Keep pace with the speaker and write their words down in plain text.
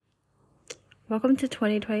Welcome to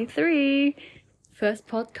 2023. First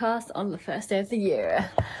podcast on the first day of the year.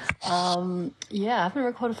 I haven't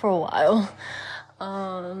recorded for a while.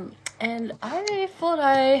 And I thought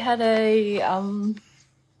I had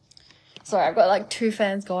sorry, I've got like two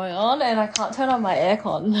fans going on and I can't turn on my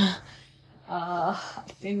aircon.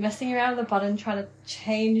 I've been messing around with the button trying to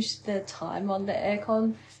change the time on the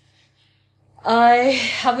aircon. I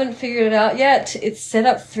haven't figured it out yet. It's set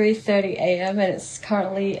up 3:30 a.m. and it's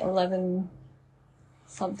currently 11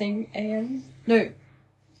 something a.m. No,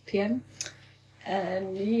 p.m.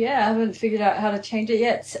 And I haven't figured out how to change it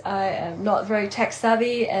yet. I am not very tech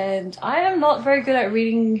savvy and I am not very good at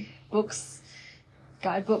reading books,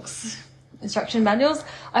 guidebooks, instruction manuals.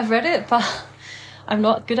 I've read it, but I'm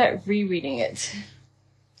not good at rereading it.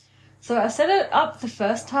 So I set it up the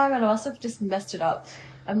first time and I must have just messed it up.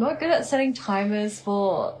 I'm not good at setting timers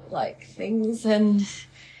for like things and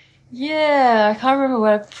I can't remember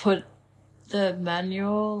where I put the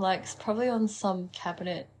manual, like it's probably on some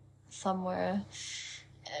cabinet somewhere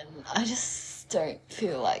and I just don't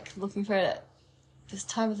feel like looking for it at this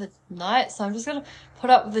time of the night, so I'm just gonna put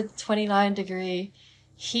up with the 29-degree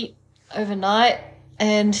heat overnight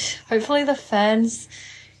and hopefully the fans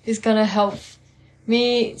is gonna help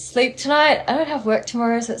me sleep tonight. I don't have work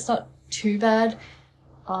tomorrow, so it's not too bad.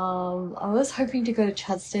 I was hoping to go to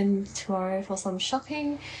Chadstone tomorrow for some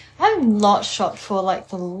shopping. I've not shopped for like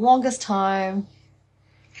the longest time.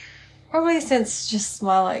 Probably since just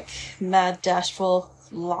my like mad dash for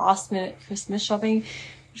last minute Christmas shopping,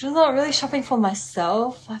 which was not really shopping for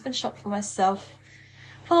myself. I haven't shopped for myself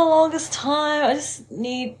for the longest time. I just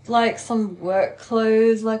need like some work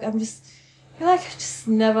clothes. Like I feel like I just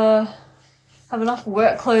never have enough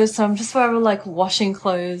work clothes, so I'm just forever like washing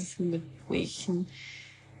clothes in the week and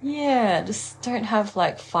just don't have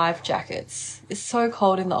like 5 jackets. It's so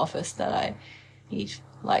cold in the office that I need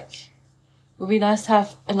it would be nice to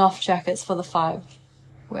have enough jackets for the 5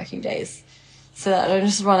 working days so that I don't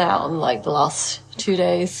just run out on like the last 2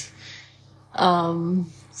 days. So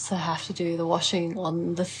I have to do the washing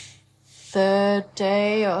on the 3rd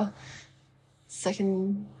day or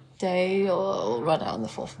 2nd day or run out on the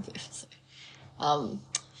 4th and 5th.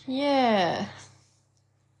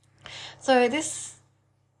 So this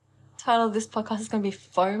title of this podcast is going to be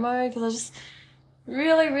FOMO because I just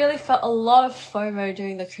really felt a lot of FOMO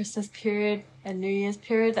during the Christmas period and New Year's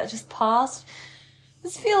period that just passed. I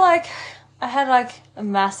just feel like I had like a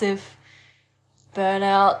massive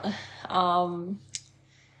burnout,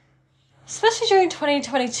 especially during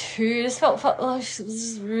 2022. I just felt like it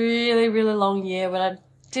was a really long year when I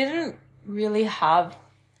didn't really have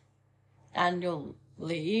annual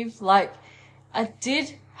leave. Like I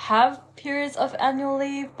did have periods of annual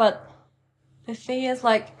leave, but the thing is,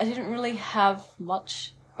 like, I didn't really have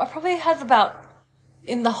much. I probably had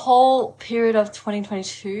in the whole period of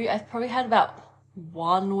 2022, I probably had about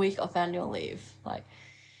 1 week of annual leave.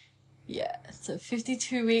 So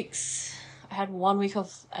 52 weeks, I had 1 week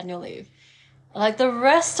of annual leave. Like, the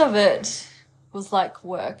rest of it was, like,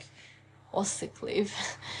 work or sick leave.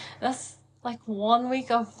 That's, like, 1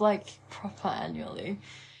 week of, like, proper annual leave.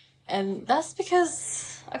 And that's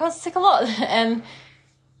because I got sick a lot. And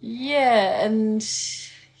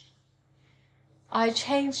I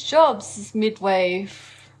changed jobs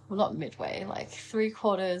not midway, like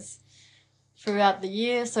 3/4 throughout the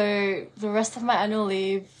year. So the rest of my annual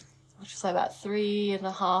leave, which was about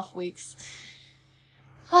 3.5 weeks,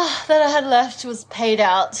 that I had left was paid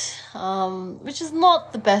out, which is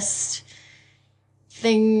not the best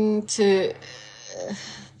thing to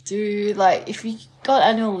do. Like, if you got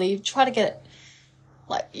annual leave, try to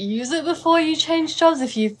use it before you change jobs.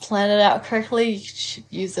 If you plan it out correctly, you should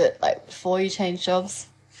use it before you change jobs,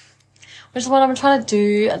 which is what I'm trying to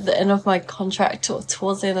do at the end of my contract, or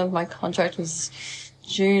towards the end of my contract was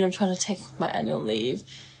June. I'm trying to take my annual leave.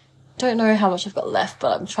 Don't know how much I've got left,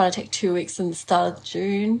 but I'm trying to take 2 weeks in the start of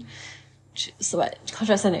June. So my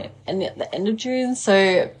contract's ending at the end of June, so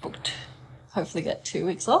I booked, hopefully get 2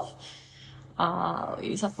 weeks off. I'll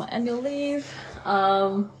use up my annual leave.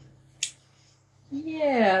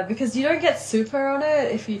 Because you don't get super on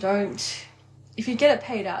it if you get it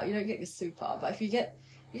paid out, you don't get your super. But if you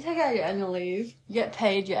take out your annual leave, you get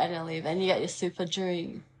paid your annual leave and you get your super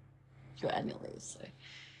during your annual leave. So,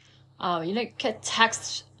 you don't get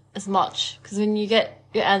taxed as much because when you get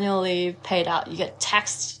your annual leave paid out, you get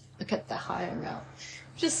taxed at the higher amount,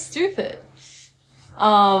 which is stupid.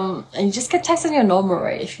 And you just get taxed on your normal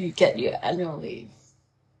rate if you get your annual leave.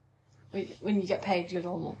 When you get paid your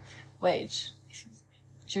normal wage.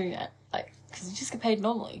 During that, because you just get paid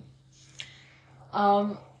normally.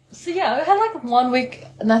 So yeah, I had like 1 week,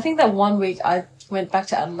 and I think that 1 week I went back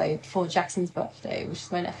to Adelaide for Jackson's birthday, which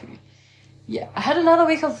is my nephew. Yeah, I had another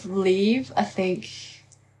week of leave, I think.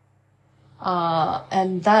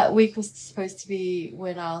 And that week was supposed to be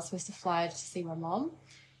when I was supposed to fly to see my mom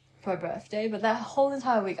for her birthday, but that whole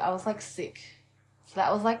entire week I was like sick. So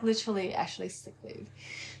that was like literally actually sick leave.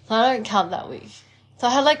 So I don't count that week. So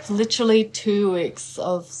I had like literally 2 weeks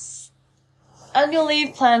of annual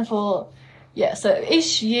leave planned for, yeah, so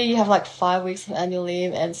each year you have like 5 weeks of annual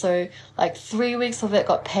leave, and so like 3 weeks of it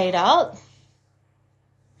got paid out.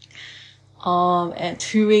 And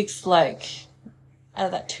 2 weeks, like, out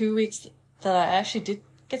of that 2 weeks that I actually did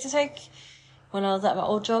get to take when I was at my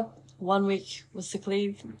old job, 1 week was sick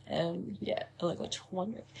leave, and yeah, I only got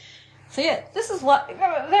 1 week. So yeah, this is what,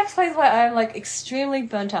 that explains why I'm like extremely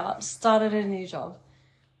burnt out. Started a new job.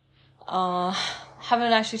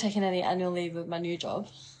 Haven't actually taken any annual leave with my new job.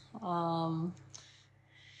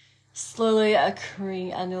 Slowly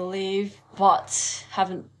accruing annual leave, but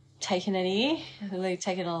haven't taken any. I've only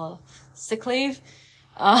taken a sick leave.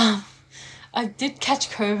 I did catch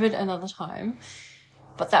COVID another time,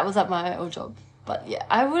 but that was at my old job. But yeah,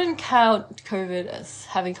 I wouldn't count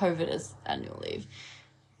having COVID as annual leave.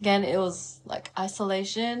 Again, it was like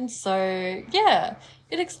isolation. So yeah,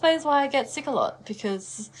 it explains why I get sick a lot,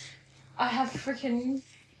 because I have freaking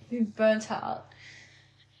been burnt out.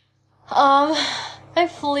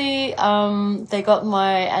 Thankfully, they got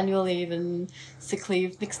my annual leave and sick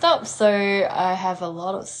leave mixed up, so I have a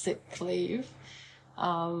lot of sick leave,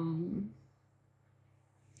 to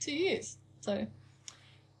use. So,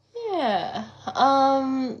 yeah.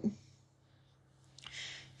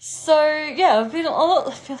 So yeah, I've been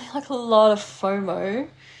feeling like a lot of FOMO.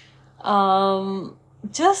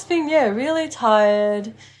 Just been, really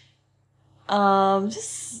tired.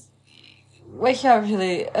 Just waking up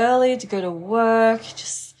really early to go to work,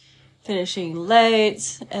 just finishing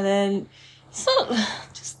late, and then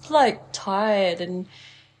just like tired and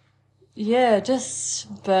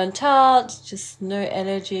just burnt out, just no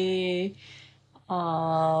energy,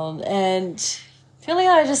 and feeling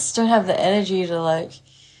like I just don't have the energy to like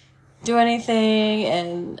do anything,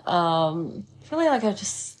 and feeling like I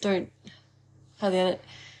just don't have the energy,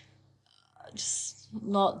 just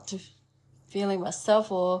not feeling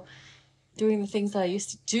myself or doing the things that I used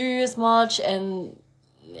to do as much, and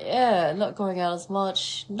not going out as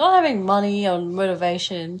much, not having money or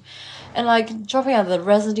motivation, and like dropping out of the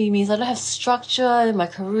residency means I don't have structure in my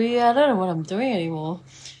career. I don't know what I'm doing anymore.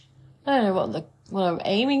 I don't know what I'm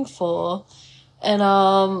aiming for, and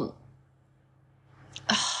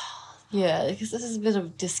because this is a bit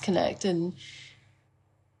of disconnect, and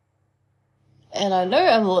I know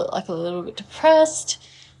I'm like a little bit depressed,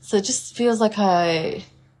 so it just feels like I'm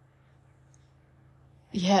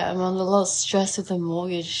under a lot of stress with the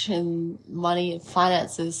mortgage and money and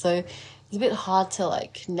finances, so it's a bit hard to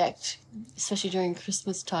like connect, especially during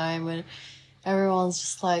Christmas time when everyone's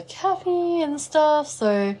just like happy and stuff.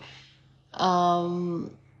 So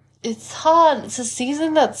it's hard. It's a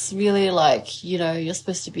season that's really like, you're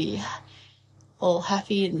supposed to be all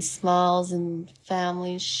happy and smiles and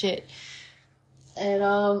family and shit, and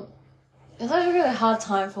it's like a really hard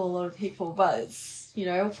time for a lot of people, but it's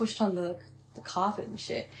pushed under the carpet and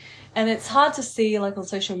shit. And it's hard to see like on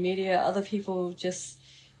social media other people just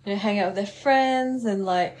hang out with their friends, and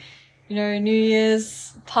like New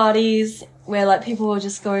Year's parties where like people are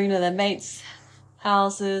just going to their mates'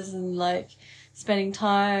 houses and like spending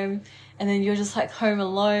time, and then you're just like home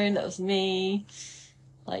alone. That was me,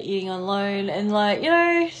 like eating alone, and like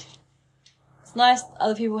it's nice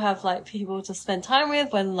other people have like people to spend time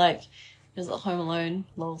with when like you're just at home alone.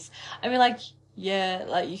 Lols. I mean, like,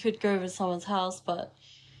 like you could go over to someone's house, but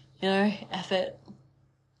F it.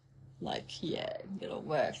 Like, you gotta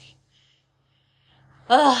work.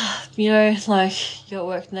 Like you gotta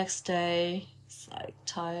work next day. It's like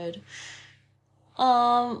tired.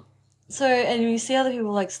 So, and you see other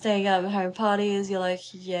people like staying out at home parties, you're like,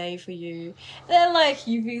 yay for you. And then like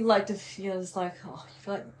you be like just like, oh, you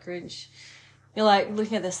feel like Grinch. You're like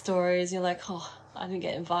looking at their stories, you're like, oh, I didn't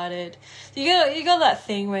get invited. So you got that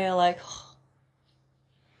thing where you're like, oh,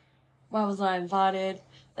 why wasn't I invited?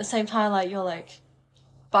 At the same time, like you're like,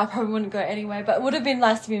 but I probably wouldn't go anyway, but it would have been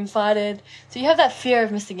nice to be invited. So you have that fear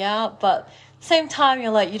of missing out, but at the same time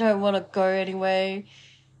you're like, you don't want to go anyway.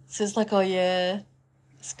 So it's like, oh yeah,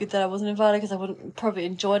 it's good that I wasn't invited because I wouldn't probably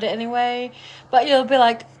enjoyed it anyway. But you'll be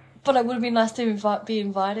like, but it would have been nice to be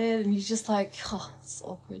invited, and you're just like, oh, it's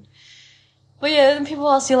awkward. But yeah, then people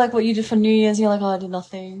ask you like what you did for New Year's, and you're like, oh, I did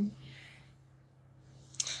nothing.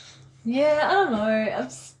 Yeah, I don't know.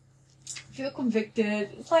 feel convicted.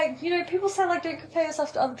 It's like, people say like don't compare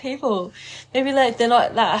yourself to other people. Maybe like they're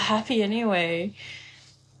not that happy anyway.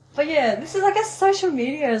 But yeah, this is, I guess, social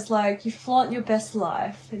media is like you flaunt your best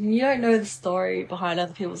life and you don't know the story behind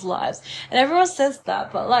other people's lives. And everyone says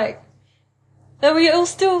that, but like, then we all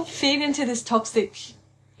still feed into this toxic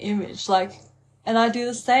image, like, and I do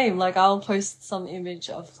the same. Like, I'll post some image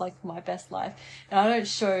of like my best life and I don't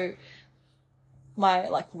show my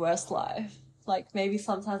like worst life. Like, maybe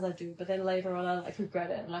sometimes I do, but then later on I like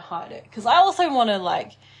regret it and I hide it. Cause I also want to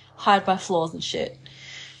like hide my flaws and shit.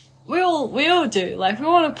 We all do. Like, we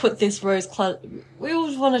want to put this we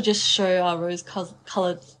all want to just show our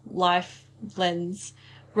rose-colored lens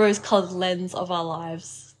of our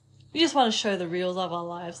lives. We just want to show the reals of our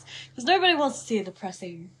lives. Because nobody wants to see a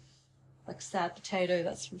depressing, like, sad potato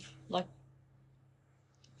that's, like,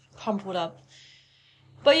 crumpled up.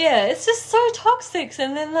 But yeah, it's just so toxic.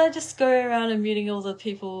 And then I just go around and muting all the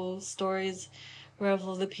people's stories, of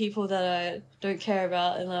all the people that I don't care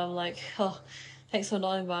about. And I'm like, oh, thanks for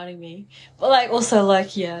not inviting me. But like, also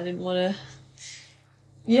like, yeah, I didn't want to,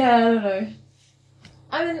 yeah, I don't know.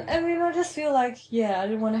 I mean, I just feel like, yeah, I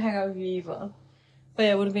didn't want to hang out with you either. But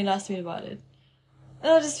yeah, it would have been nice to be invited.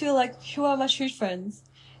 And I just feel like, who are my true friends?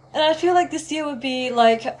 And I feel like this year would be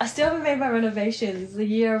like, I still haven't made my renovations. It's the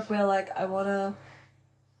year of where like, I want to,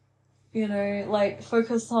 like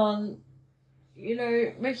focus on,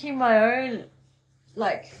 making my own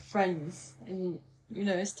like friends and,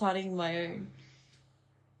 starting my own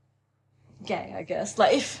gang, I guess.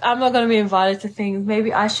 Like, if I'm not going to be invited to things,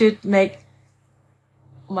 maybe I should make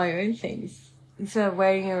my own things instead of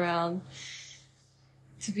waiting around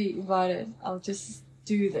to be invited. I'll just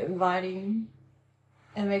do the inviting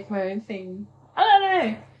and make my own thing. I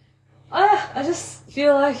don't know. I just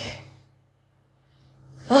feel like,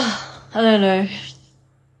 I don't know.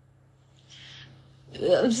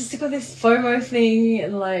 I'm just sick of this FOMO thing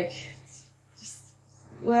and like just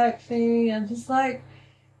work thing and just like,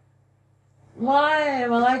 why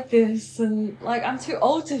am I like this? And like, I'm too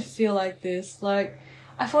old to feel like this. Like,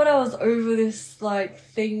 I thought I was over this like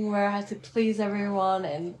thing where I had to please everyone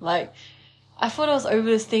and like, I thought I was over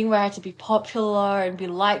this thing where I had to be popular and be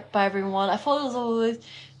liked by everyone. I thought I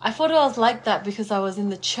was like that because I was in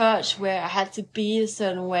the church where I had to be a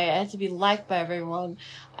certain way. I had to be liked by everyone.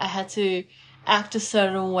 I had to act a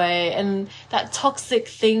certain way. And that toxic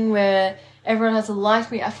thing where everyone has to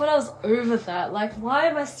like me, I thought I was over that. Like, why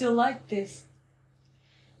am I still like this?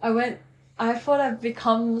 I thought I'd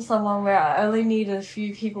become someone where I only need a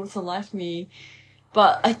few people to like me.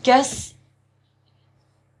 But I guess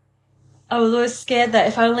I was always scared that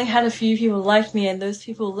if I only had a few people like me and those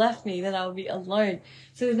people left me, then I would be alone.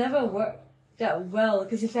 So it never worked that well,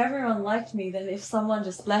 because if everyone liked me, then if someone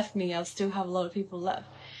just left me, I'd still have a lot of people left.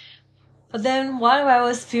 But then why do I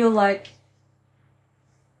always feel like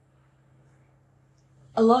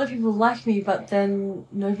a lot of people like me, but then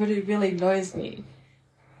nobody really knows me?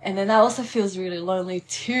 And then that also feels really lonely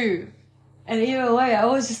too. And either way, I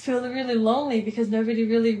always just feel really lonely because nobody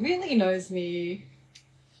really, really knows me.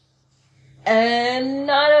 And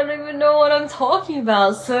I don't even know what I'm talking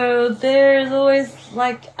about. So there's always,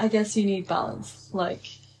 like, I guess you need balance, like,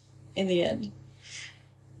 in the end.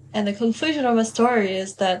 And the conclusion of my story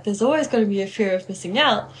is that there's always going to be a fear of missing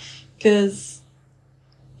out. Because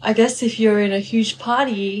I guess if you're in a huge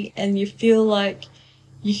party and you feel like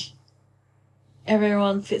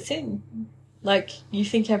everyone fits in, like, you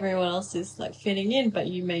think everyone else is, like, fitting in, but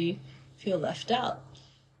you may feel left out.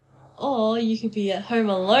 Or you could be at home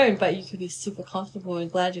alone, but you could be super comfortable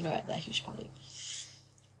and glad you're not at that huge party.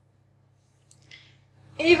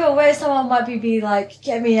 Either way, someone might be like,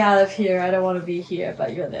 get me out of here, I don't want to be here,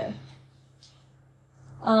 but you're there.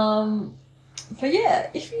 But yeah,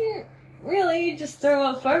 if you really just don't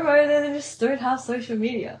want FOMO, then just don't have social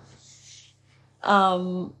media.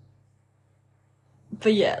 But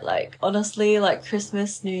yeah, like, honestly, like,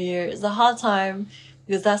 Christmas, New Year is a hard time,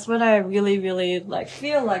 because that's when I really, really, like,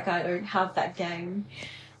 feel like I don't have that gang.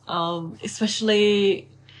 Especially,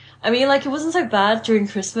 I mean, like, it wasn't so bad during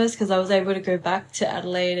Christmas because I was able to go back to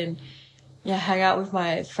Adelaide and, yeah, hang out with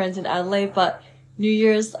my friends in Adelaide. But New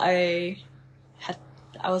Year's, I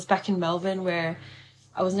was back in Melbourne where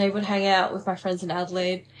I wasn't able to hang out with my friends in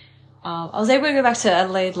Adelaide. I was able to go back to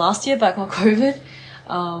Adelaide last year, but I got COVID.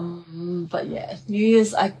 But yeah, New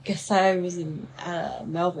Year's, I guess I was in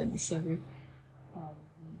Melbourne, so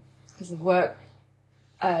because of work,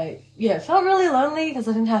 it felt really lonely because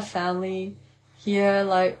I didn't have family here.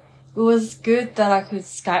 Like, it was good that I could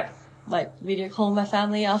Skype, like, video call my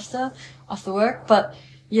family after work, but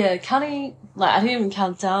yeah, counting, like, I didn't even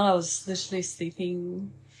count down. I was literally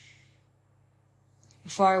sleeping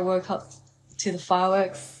before I woke up to the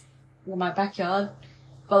fireworks in my backyard.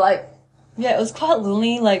 But like, yeah, it was quite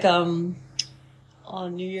lonely. Like, on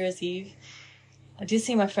New Year's Eve, I did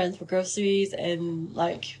see my friends for groceries, and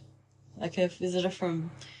like a visitor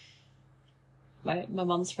from my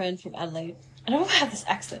mum's friend from Adelaide. I don't know if I have this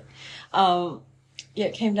accent. Yeah,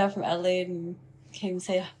 came down from Adelaide and came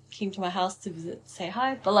to my house to visit, say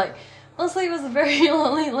hi. But like, honestly, it was a very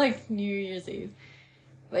lonely like New Year's Eve.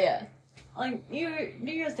 But yeah, like New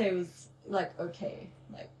Year's Day was like okay,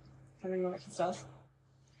 like having work and stuff.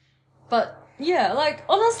 But yeah, like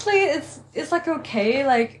honestly, it's like okay,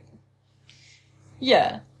 like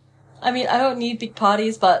yeah. I mean, I don't need big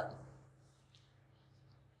parties, but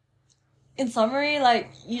in summary,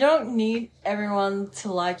 like you don't need everyone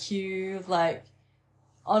to like you. Like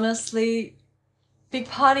honestly, big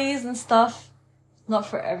parties and stuff, not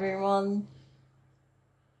for everyone.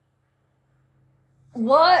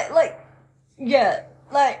 What? Like, yeah,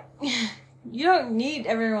 like you don't need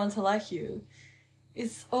everyone to like you.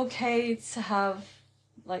 It's okay to have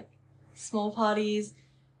like small parties.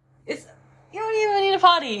 You don't even need a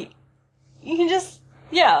party. You can just,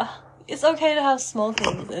 yeah, it's okay to have small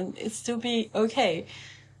things and it still be okay.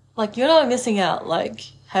 Like you're not missing out like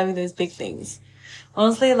having those big things.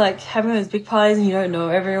 Honestly, like having those big parties and you don't know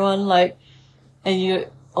everyone, like, and you're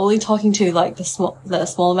only talking to like the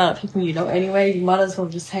small amount of people you know anyway, you might as well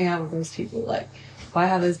just hang out with those people. Like, why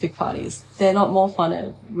have those big parties? They're not more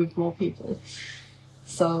fun with more people.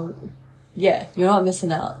 So, yeah, you're not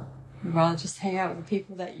missing out. You'd rather just hang out with the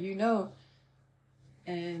people that you know.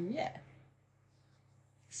 And yeah,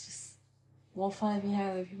 it's just more fun if you hang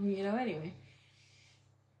out with people you know anyway.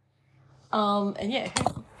 And yeah,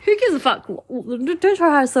 who gives a fuck? Don't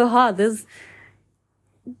try so hard. There's,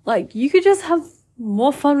 like, you could just have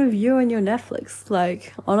more fun with you and your Netflix.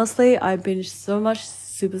 Like, honestly, I binged so much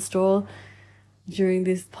Superstore during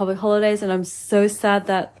these public holidays, and I'm so sad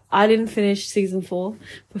that I didn't finish season 4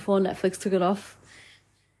 before Netflix took it off.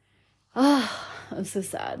 I'm so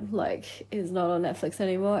sad. Like, it's not on Netflix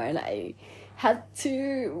anymore, and I had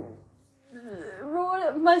to ruin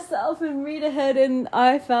it myself and read ahead, and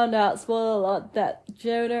I found out, spoiler alert, that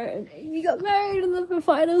Jonah and Amy got married in the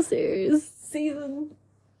final season.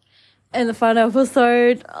 And the final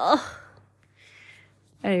episode.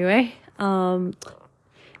 Anyway,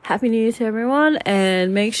 Happy New Year to everyone,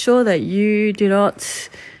 and make sure that you do not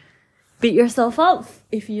beat yourself up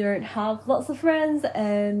if you don't have lots of friends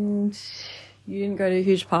and you didn't go to a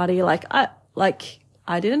huge party like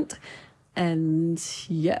I didn't. And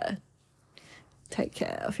yeah, take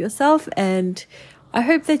care of yourself, and I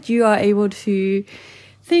hope that you are able to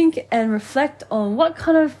think and reflect on what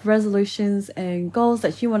kind of resolutions and goals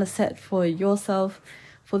that you want to set for yourself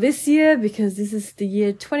for this year, because this is the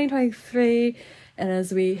year 2023, and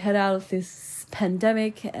as we head out of this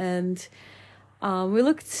pandemic and we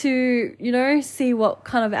look to, see what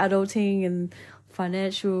kind of adulting and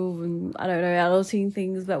financial and adulting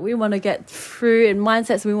things that we want to get through, and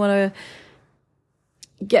mindsets we want to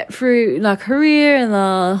get through in our career and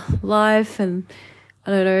our life, and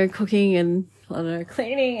cooking and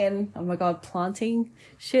cleaning and, oh my god, planting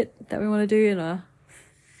shit that we want to do.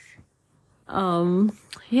 And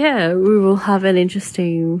we will have an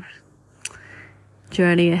interesting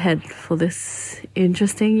journey ahead for this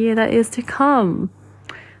interesting year that is to come.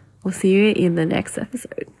 We'll see you in the next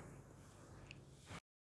episode.